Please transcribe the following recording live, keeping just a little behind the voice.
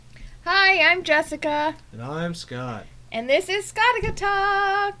Hi, I'm Jessica. And I'm Scott. And this is Scotica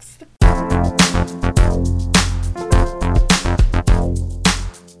Talks.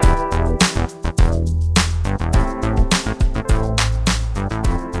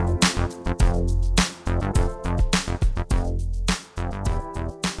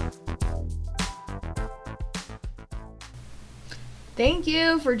 Thank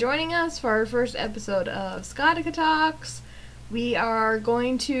you for joining us for our first episode of Scotica Talks. We are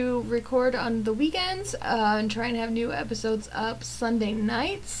going to record on the weekends and try and have new episodes up Sunday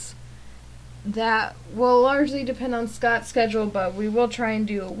nights. That will largely depend on Scott's schedule, but we will try and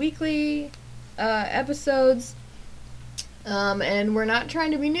do a weekly episodes. And we're not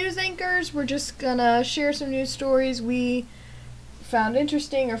trying to be news anchors. We're just gonna share some news stories we found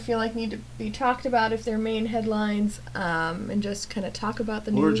interesting or feel like need to be talked about if they're main headlines, and just kind of talk about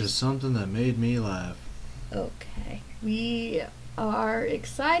the news. Or just something that made me laugh. Okay. We are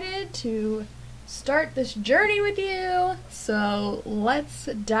excited to start this journey with you, so let's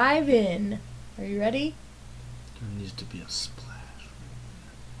dive in. Are you ready? There needs to be a splash.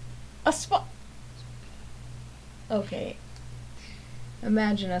 A splash? Okay.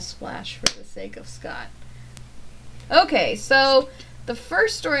 Imagine a splash for the sake of Scott. Okay, so the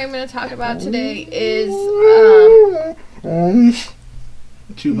first story I'm going to talk about today is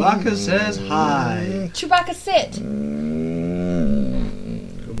Chewbacca says hi. Chewbacca, sit.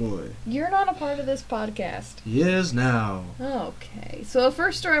 Good boy. You're not a part of this podcast. He is now. Okay, so the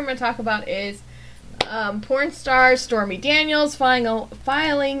first story I'm going to talk about is porn star Stormy Daniels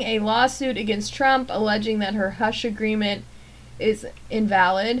filing a lawsuit against Trump alleging that her hush agreement is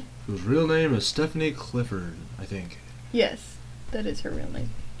invalid. Whose real name is Stephanie Clifford, I think. Yes, that is her real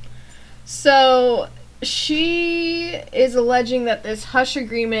name. So she is alleging that this hush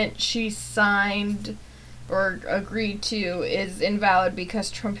agreement she signed or agreed to is invalid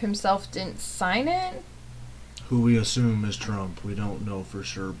because Trump himself didn't sign it. Who we assume is Trump. We don't know for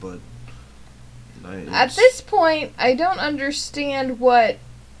sure, but at this point, I don't understand what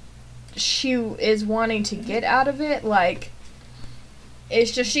she is wanting to get out of it. Like,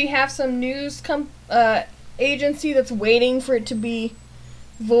 does she have some news agency that's waiting for it to be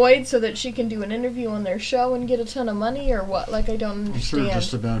void so that she can do an interview on their show and get a ton of money, or what? Like, I don't understand. I'm sure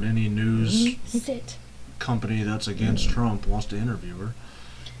just about any news Sit. company that's against Trump wants to interview her.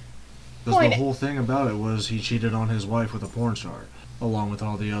 Because the whole thing about it was he cheated on his wife with a porn star, along with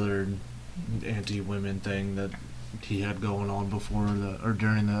all the other anti-women thing that he had going on before or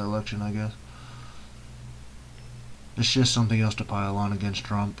during the election, I guess. It's just something else to pile on against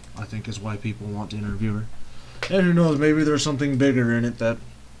Trump, I think, is why people want to interview her. And who knows, maybe there's something bigger in it that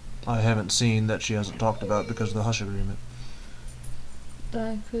I haven't seen that she hasn't talked about because of the hush agreement.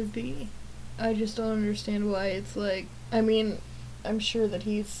 That could be. I just don't understand why it's like... I mean, I'm sure that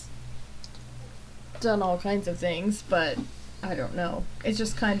he's done all kinds of things, but I don't know. It's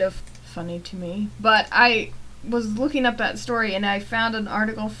just kind of funny to me. But I was looking up that story, and I found an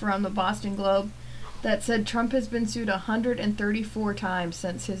article from the Boston Globe that said Trump has been sued 134 times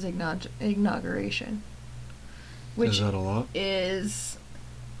since his inauguration. Which is that a lot? Is,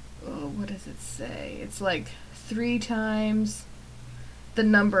 what does it say? It's like 3 times the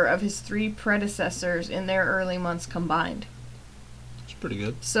number of his 3 predecessors in their early months combined. That's pretty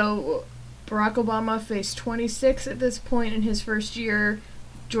good. So Barack Obama faced 26 at this point in his first year.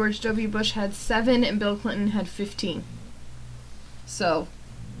 George W. Bush had 7, and Bill Clinton had 15. So,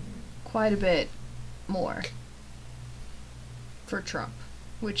 quite a bit more for Trump,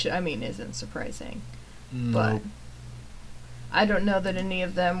 which, I mean, isn't surprising. Nope. But I don't know that any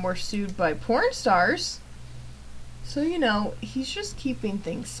of them were sued by porn stars. So, he's just keeping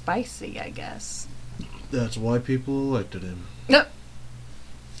things spicy, I guess. That's why people elected him. Yep.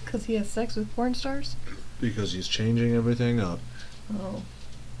 Because he has sex with porn stars? Because he's changing everything up. Oh.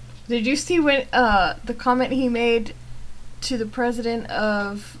 Did you see when the comment he made to the president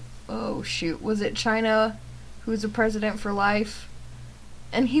of, was it China, who's the president for life?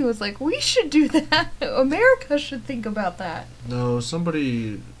 And he was like, we should do that. America should think about that. No, it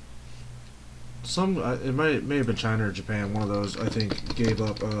may have been China or Japan, one of those, I think, gave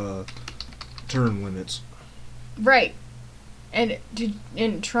up term limits. Right. And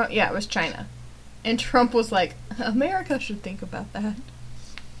Trump, yeah, it was China. And Trump was like, America should think about that.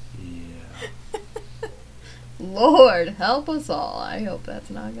 Yeah. Lord, help us all. I hope that's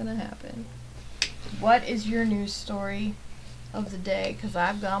not going to happen. What is your news story of the day? Because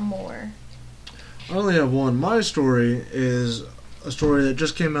I've got more. I only have one. My story is a story that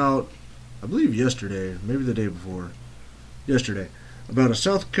just came out, I believe yesterday, maybe the day before. Yesterday. About a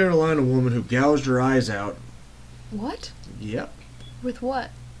South Carolina woman who gouged her eyes out. What? Yep. With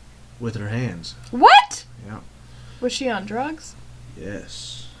what? with her hands. What? Yeah. Was she on drugs?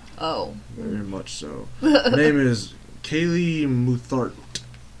 Yes. Oh. Very much so. Her name is Kaylee Muthart.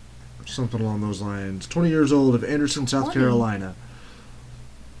 Something along those lines. 20 years old of Anderson, South Carolina.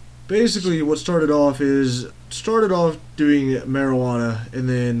 Basically, what started off doing marijuana, and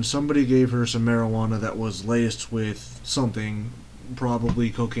then somebody gave her some marijuana that was laced with something,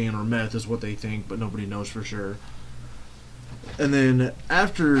 probably cocaine or meth is what they think, but nobody knows for sure. And then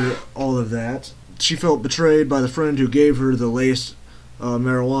after all of that, she felt betrayed by the friend who gave her the laced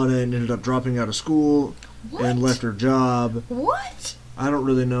marijuana and ended up dropping out of school and left her job. What? I don't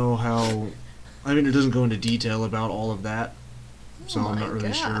really know how. I mean, it doesn't go into detail about all of that, so I'm not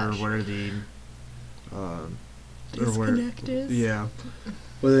really sure where the disconnect is. Yeah,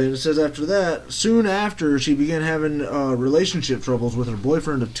 but then it says after that, soon after she began having relationship troubles with her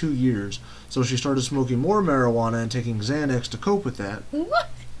boyfriend of 2 years, so she started smoking more marijuana and taking Xanax to cope with that.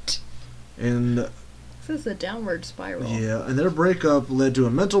 What? And this is a downward spiral. Yeah, and their breakup led to a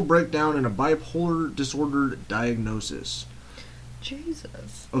mental breakdown and a bipolar disorder diagnosis.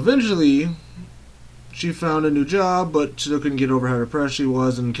 Jesus. Eventually, she found a new job, but still couldn't get over how depressed she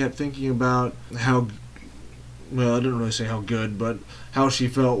was and kept thinking about how, well, I didn't really say how good, but how she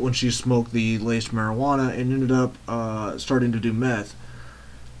felt when she smoked the laced marijuana and ended up starting to do meth.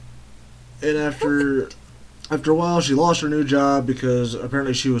 And after a while, she lost her new job because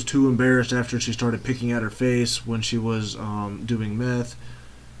apparently she was too embarrassed after she started picking at her face when she was doing meth.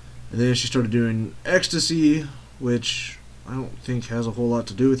 And then she started doing ecstasy, which I don't think has a whole lot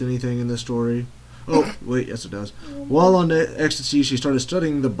to do with anything in this story. Oh, wait, yes it does. While on ecstasy, she started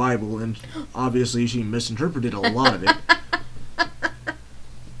studying the Bible, and obviously she misinterpreted a lot of it.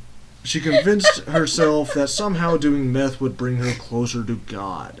 She convinced herself that somehow doing meth would bring her closer to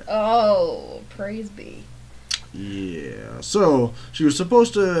God. Oh, praise be. Yeah, so she was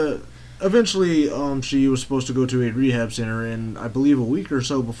supposed to... Eventually, she was supposed to go to a rehab center, and I believe a week or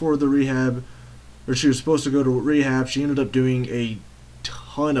so before the rehab... Or she was supposed to go to rehab, she ended up doing a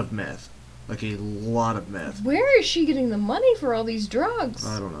ton of meth. Like a lot of meth. Where is she getting the money for all these drugs?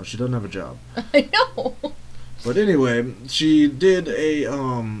 I don't know. She doesn't have a job. I know. But anyway, she did a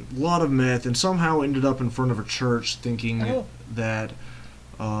lot of meth and somehow ended up in front of a church thinking that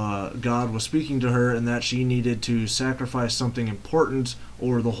God was speaking to her and that she needed to sacrifice something important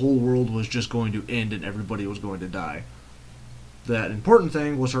or the whole world was just going to end and everybody was going to die. That important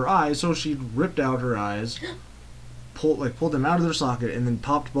thing was her eyes, so she ripped out her eyes, pulled them out of their socket, and then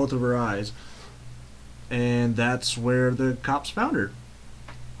popped both of her eyes. And that's where the cops found her.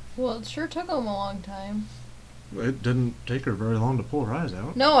 Well, it sure took them a long time. It didn't take her very long to pull her eyes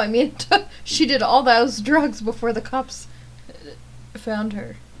out. No, I mean, she did all those drugs before the cops found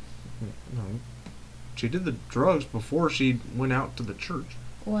her. No. She did the drugs before she went out to the church.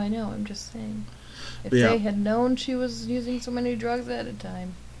 Well, I know, I'm just saying. If they had known she was using so many drugs at a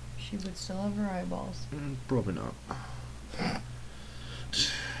time, she would still have her eyeballs. Probably not.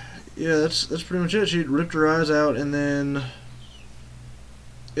 Yeah, that's pretty much it. She ripped her eyes out, and then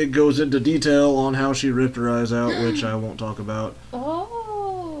it goes into detail on how she ripped her eyes out, which I won't talk about.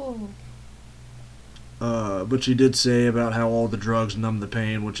 Oh. But she did say about how all the drugs numb the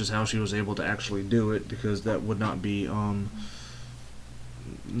pain, which is how she was able to actually do it, because that would not be a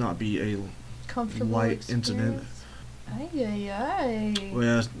comfortable light experience. incident. Ay. Well,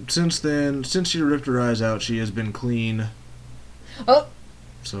 yeah, since then, since she ripped her eyes out, she has been clean. Oh.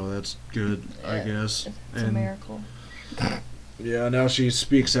 So that's good, I guess. It's a miracle. Yeah, now she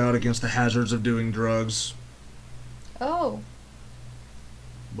speaks out against the hazards of doing drugs. Oh.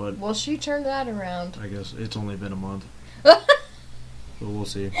 But well, she turned that around. I guess it's only been a month. So we'll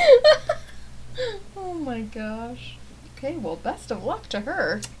see. Oh my gosh. Okay, well, best of luck to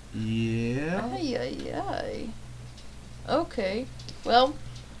her. Yeah. Ay. Okay. Well,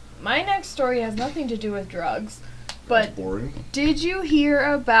 my next story has nothing to do with drugs. But that's boring. Did you hear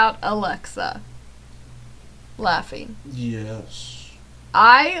about Alexa laughing? Yes.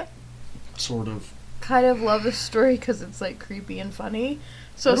 I sort of kind of love this story because it's like creepy and funny.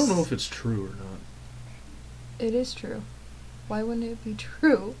 So I don't know if it's true or not. It is true. Why wouldn't it be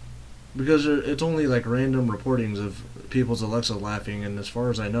true? Because it's only like random reportings of people's Alexa laughing, and as far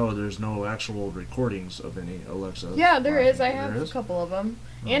as I know, there's no actual recordings of any Alexa. Yeah, there laughing. is. I have a couple of them.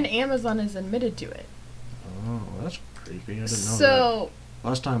 Oh. And Amazon has admitted to it. Oh, that's creepy. I didn't know that.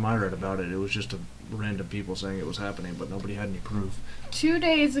 Last time I read about it, it was just random people saying it was happening, but nobody had any proof. 2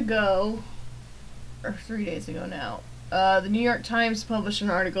 days ago, or 3 days ago now, the New York Times published an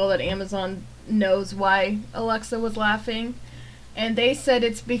article that Amazon knows why Alexa was laughing. And they said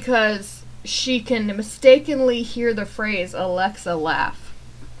it's because she can mistakenly hear the phrase Alexa laugh.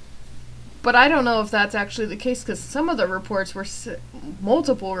 But I don't know if that's actually the case, because some of the reports were,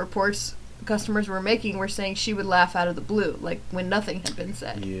 multiple reports customers were making were saying she would laugh out of the blue, like when nothing had been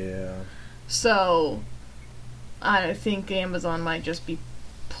said. Yeah. So, I think Amazon might just be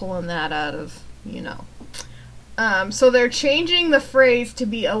pulling that out of, So they're changing the phrase to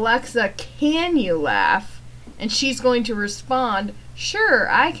be, Alexa, can you laugh? And she's going to respond, sure,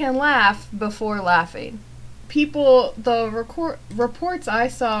 I can laugh, before laughing. The reports I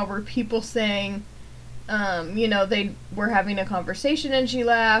saw were people saying, they were having a conversation and she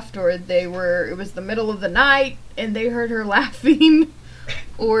laughed, or it was the middle of the night and they heard her laughing,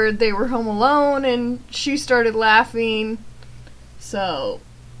 or they were home alone and she started laughing. So,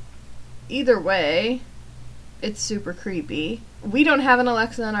 either way, it's super creepy. We don't have an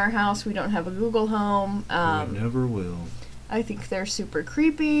Alexa in our house. We don't have a Google Home. We never will. I think they're super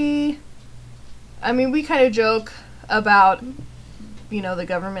creepy. I mean, we kind of joke about, the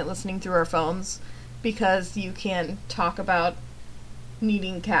government listening through our phones, because you can talk about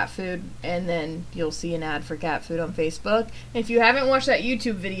needing cat food and then you'll see an ad for cat food on Facebook. And if you haven't watched that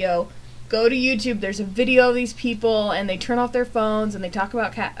YouTube video, go to YouTube. There's a video of these people and they turn off their phones and they talk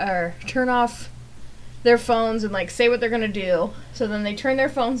about turn off their phones and say what they're going to do. So then they turn their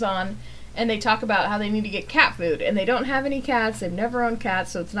phones on and they talk about how they need to get cat food, and they don't have any cats. They've never owned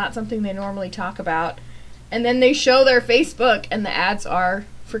cats, so it's not something they normally talk about. And then they show their Facebook, and the ads are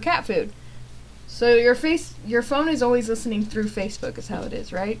for cat food. So your phone is always listening through Facebook, is how it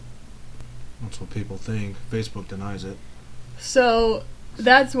is, right? That's what people think. Facebook denies it. So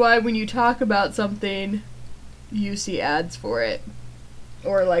that's why when you talk about something, you see ads for it.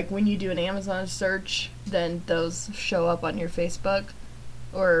 Or when you do an Amazon search, then those show up on your Facebook,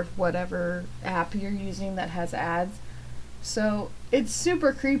 or whatever app you're using that has ads. So it's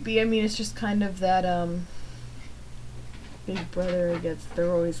super creepy. I mean, it's just kind of that Big Brother, I guess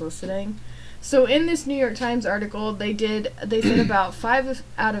they're always listening. So in this New York Times article, they said about 5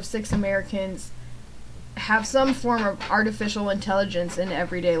 out of 6 Americans have some form of artificial intelligence in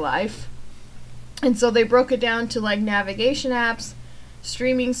everyday life. And so they broke it down to navigation apps,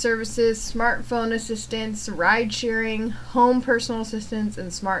 streaming services, smartphone assistants, ride-sharing, home personal assistants,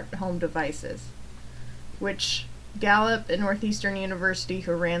 and smart home devices. Which Gallup and Northeastern University,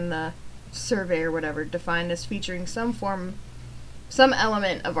 who ran the survey or whatever, defined as featuring some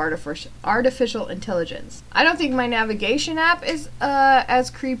element of artificial intelligence. I don't think my navigation app is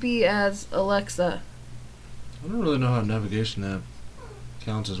as creepy as Alexa. I don't really know how a navigation app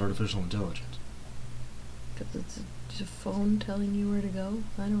counts as artificial intelligence. Because it's a phone telling you where to go?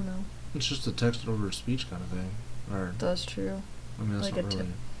 I don't know. It's just a text over speech kind of thing. Or, that's true. I mean, that's not really...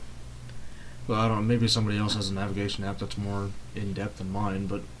 Well, I don't know. Maybe somebody else has a navigation app that's more in-depth than mine,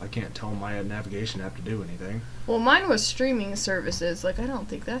 but I can't tell my navigation app to do anything. Well, mine was streaming services. I don't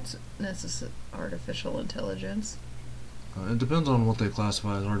think that's artificial intelligence. It depends on what they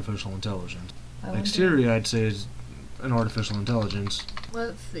classify as artificial intelligence. Siri, I'd say, is an artificial intelligence.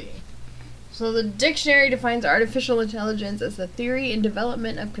 Let's see. So the dictionary defines artificial intelligence as the theory and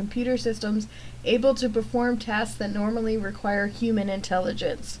development of computer systems able to perform tasks that normally require human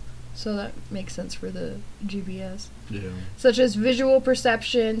intelligence. So that makes sense for the GBS. Yeah. Such as visual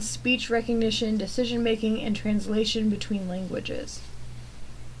perception, speech recognition, decision-making, and translation between languages.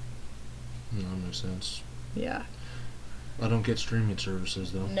 That makes sense. Yeah. I don't get streaming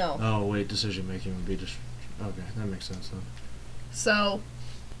services, though. No. Oh, wait, decision-making would be just... Okay, that makes sense, then. So,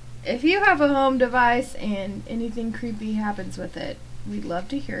 if you have a home device and anything creepy happens with it, we'd love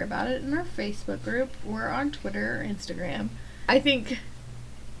to hear about it in our Facebook group or on Twitter or Instagram. I think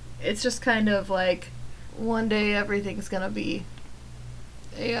it's just kind of one day everything's gonna be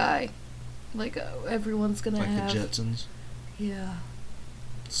AI. Everyone's gonna have... Like the Jetsons? Yeah.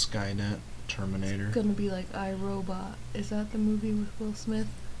 Skynet, Terminator. It's gonna be like iRobot. Is that the movie with Will Smith?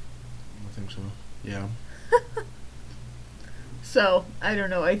 I think so. Yeah. So, I don't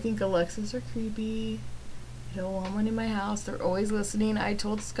know. I think Alexas are creepy. I don't want one in my house. They're always listening. I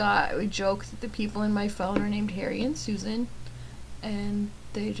told Scott, we joked that the people in my phone are named Harry and Susan. And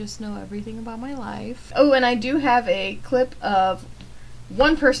they just know everything about my life. Oh, and I do have a clip of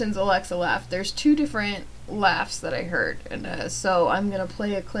one person's Alexa laugh. There's 2 different laughs that I heard. And so I'm going to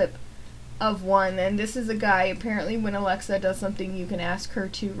play a clip of one. And this is a guy, apparently when Alexa does something, you can ask her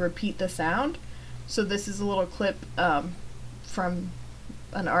to repeat the sound. So this is a little clip from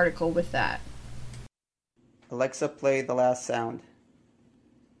an article with that. Alexa, play the last sound.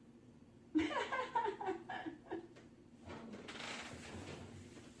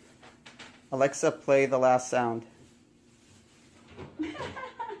 Alexa, play the last sound.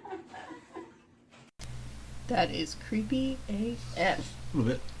 That is creepy AF. A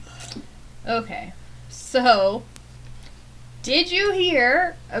little bit. Okay, so did you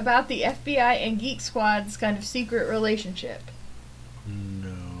hear about the FBI and Geek Squad's kind of secret relationship?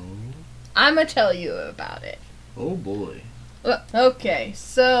 No. I'm gonna tell you about it. Oh boy. Okay,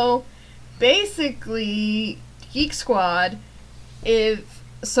 so basically, Geek Squad, if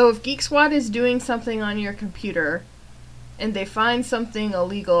Geek Squad is doing something on your computer and they find something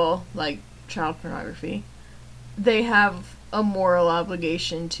illegal, like child pornography, they have a moral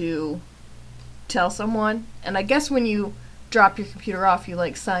obligation to tell someone. And I guess when you drop your computer off, you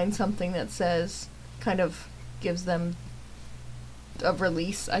like sign something that says, kind of gives them a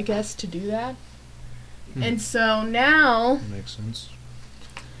release, I guess, to do that. And so now makes sense.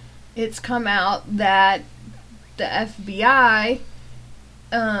 It's come out that the FBI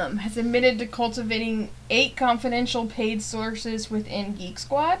has admitted to cultivating 8 confidential paid sources within Geek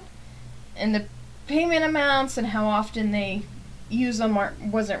Squad, and the payment amounts and how often they use them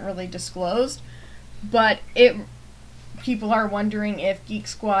wasn't really disclosed, but people are wondering if Geek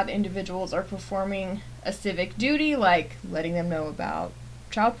Squad individuals are performing a civic duty, like letting them know about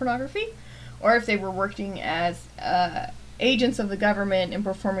child pornography, or if they were working as agents of the government and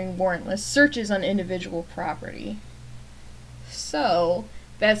performing warrantless searches on individual property. So,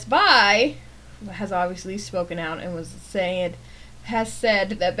 Best Buy has obviously spoken out and has said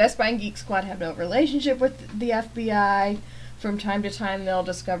that Best Buy and Geek Squad have no relationship with the FBI. From time to time, they'll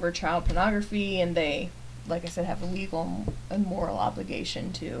discover child pornography, and they, like I said, have a legal and moral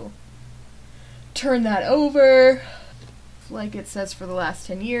obligation to turn that over. Like it says, for the last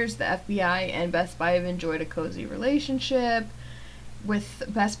 10 years, the FBI and Best Buy have enjoyed a cozy relationship, with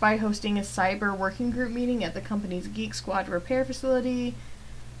Best Buy hosting a cyber working group meeting at the company's Geek Squad repair facility,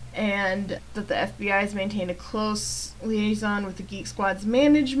 and that the FBI has maintained a close liaison with the Geek Squad's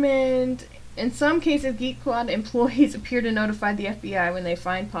management. In some cases, Geek Squad employees appear to notify the FBI when they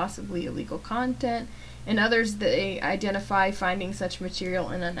find possibly illegal content. In others, they identify finding such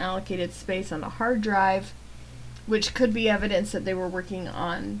material in unallocated space on a hard drive, which could be evidence that they were working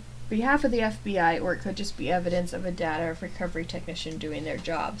on behalf of the FBI, or it could just be evidence of a data recovery technician doing their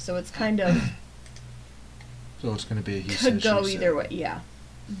job. So it's kind of... So it's going to be he could said, go she either said. way, yeah.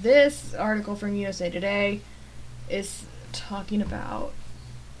 This article from USA Today is talking about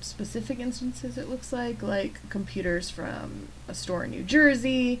specific instances, it looks like computers from a store in New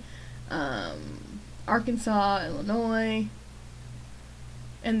Jersey, Arkansas, Illinois,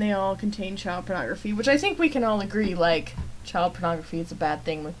 and they all contain child pornography, which I think we can all agree, like, child pornography is a bad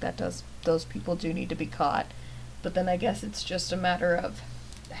thing, like, those people do need to be caught. But then I guess it's just a matter of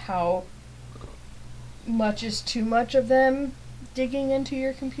how much is too much of them digging into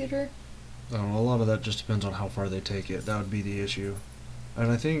your computer. I don't know, a lot of that just depends on how far they take it. That would be the issue. And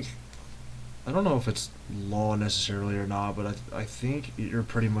I don't know if it's law necessarily or not, but I think you're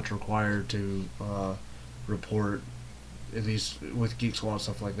pretty much required to report, at least with Geek Squad and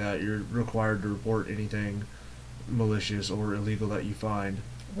stuff like that, you're required to report anything malicious or illegal that you find.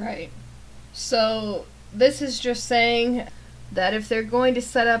 Right. So, this is just saying that if they're going to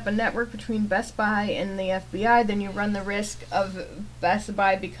set up a network between Best Buy and the FBI, then you run the risk of Best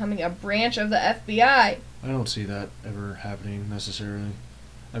Buy becoming a branch of the FBI. I don't see that ever happening necessarily.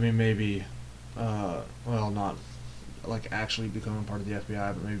 I mean, maybe, not like actually becoming part of the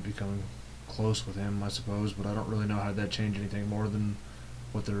FBI, but maybe becoming close with him, I suppose, but I don't really know how that'd change anything more than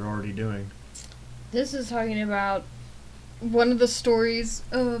what they're already doing. This is talking about one of the stories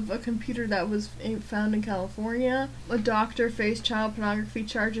of a computer that was found in California. A doctor faced child pornography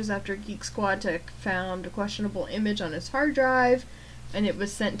charges after Geek Squad Tech found a questionable image on his hard drive, and it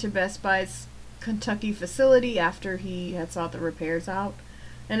was sent to Best Buy's Kentucky facility after he had sought the repairs out.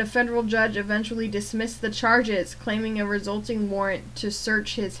 And a federal judge eventually dismissed the charges, claiming a resulting warrant to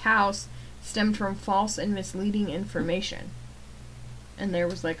search his house stemmed from false and misleading information. And there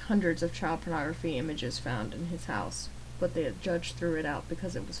was hundreds of child pornography images found in his house, but the judge threw it out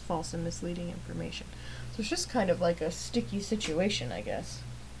because it was false and misleading information. So it's just kind of like a sticky situation, I guess.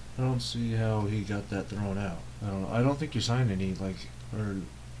 I don't see how he got that thrown out. I don't think you signed any,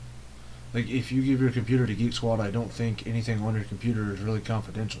 if you give your computer to Geek Squad, I don't think anything on your computer is really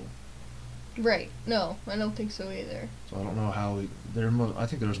confidential. Right. No, I don't think so either. So I don't know how I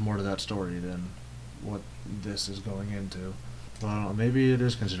think there's more to that story than what this is going into. But I don't know, maybe it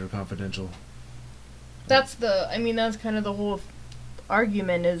is considered confidential. That's kind of the whole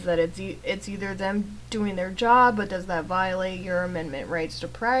argument, is that it's either them doing their job, but does that violate your amendment rights to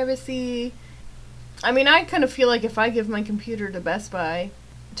privacy? I mean, I kind of feel like if I give my computer to Best Buy,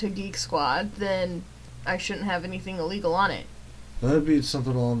 to Geek Squad, then I shouldn't have anything illegal on it. That'd be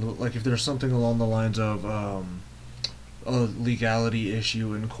something if there's something along the lines of, a legality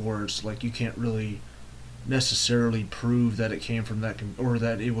issue in courts. Like, you can't really necessarily prove that it came from that or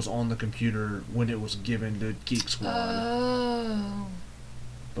that it was on the computer when it was given to Geek Squad. Oh.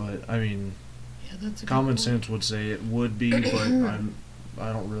 But I mean, yeah, that's a common good sense would say it would be, but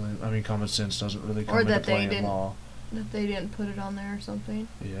I don't really. I mean, common sense doesn't really come into play in law. That they didn't put it on there or something.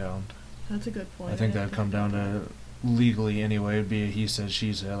 Yeah. That's a good point. I think that'd come down to legally anyway. It'd be a he said,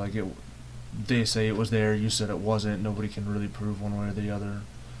 she said. Like, they say it was there, you said it wasn't. Nobody can really prove one way or the other.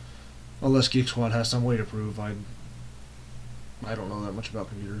 Unless Geek Squad has some way to prove. I don't know that much about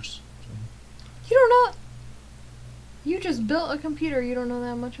computers. So. You don't know? You just built a computer. You don't know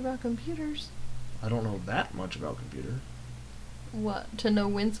that much about computers. I don't know that much about computer. What? To know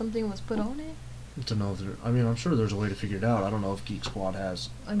when something was put on it? To know that, I mean, I'm sure there's a way to figure it out. I don't know if Geek Squad has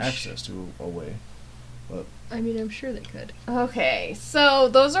access to a way. But I mean, I'm sure they could. Okay, so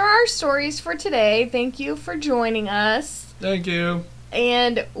those are our stories for today. Thank you for joining us. Thank you.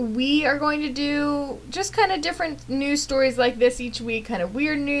 And we are going to do just kind of different news stories like this each week. Kind of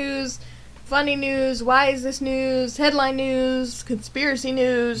weird news, funny news, why is this news, headline news, conspiracy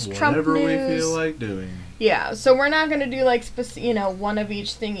news, Trump news. Whatever we feel like doing. Yeah, so we're not going to do like one of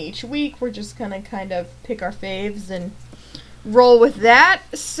each thing each week. We're just going to kind of pick our faves and roll with that.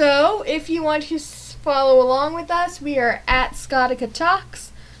 So if you want to follow along with us, we are at Scotica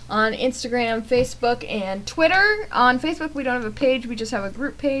Talks on Instagram, Facebook, and Twitter. On Facebook, we don't have a page. We just have a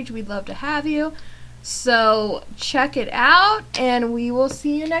group page. We'd love to have you. So check it out, and we will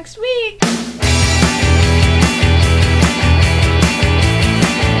see you next week.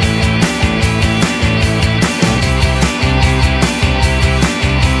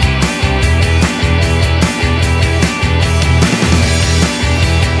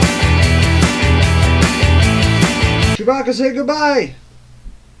 Chewbacca, say goodbye!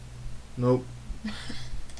 Nope.